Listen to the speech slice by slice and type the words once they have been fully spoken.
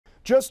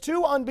Just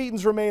two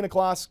unbeatens remain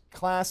across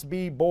Class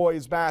B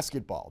boys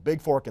basketball.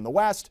 Big Fork in the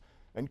West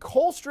and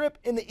Colstrip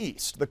in the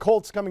East. The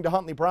Colts coming to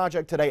Huntley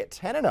Project today at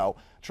 10-0,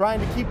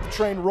 trying to keep the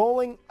train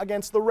rolling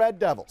against the Red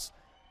Devils.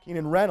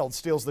 Keenan Reynolds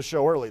steals the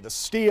show early. The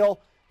steal,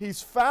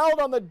 he's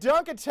fouled on the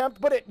dunk attempt,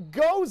 but it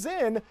goes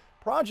in.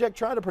 Project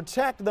trying to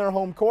protect their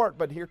home court,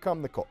 but here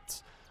come the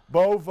Colts.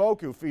 Bo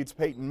Voku feeds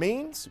Peyton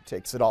Means, who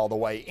takes it all the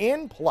way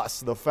in,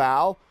 plus the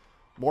foul.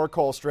 More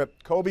Colstrip.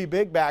 Kobe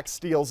Bigback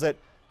steals it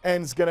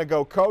and is going to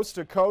go coast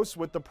to coast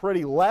with the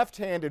pretty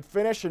left-handed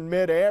finish in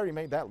midair. He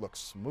made that look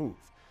smooth.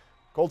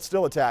 Colts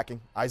still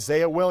attacking.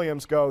 Isaiah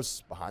Williams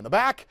goes behind the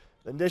back,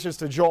 then dishes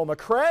to Joel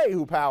McCray,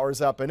 who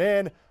powers up and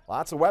in.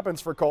 Lots of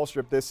weapons for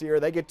Colstrip this year.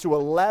 They get to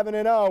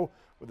 11-0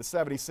 with a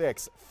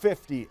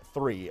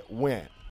 76-53 win.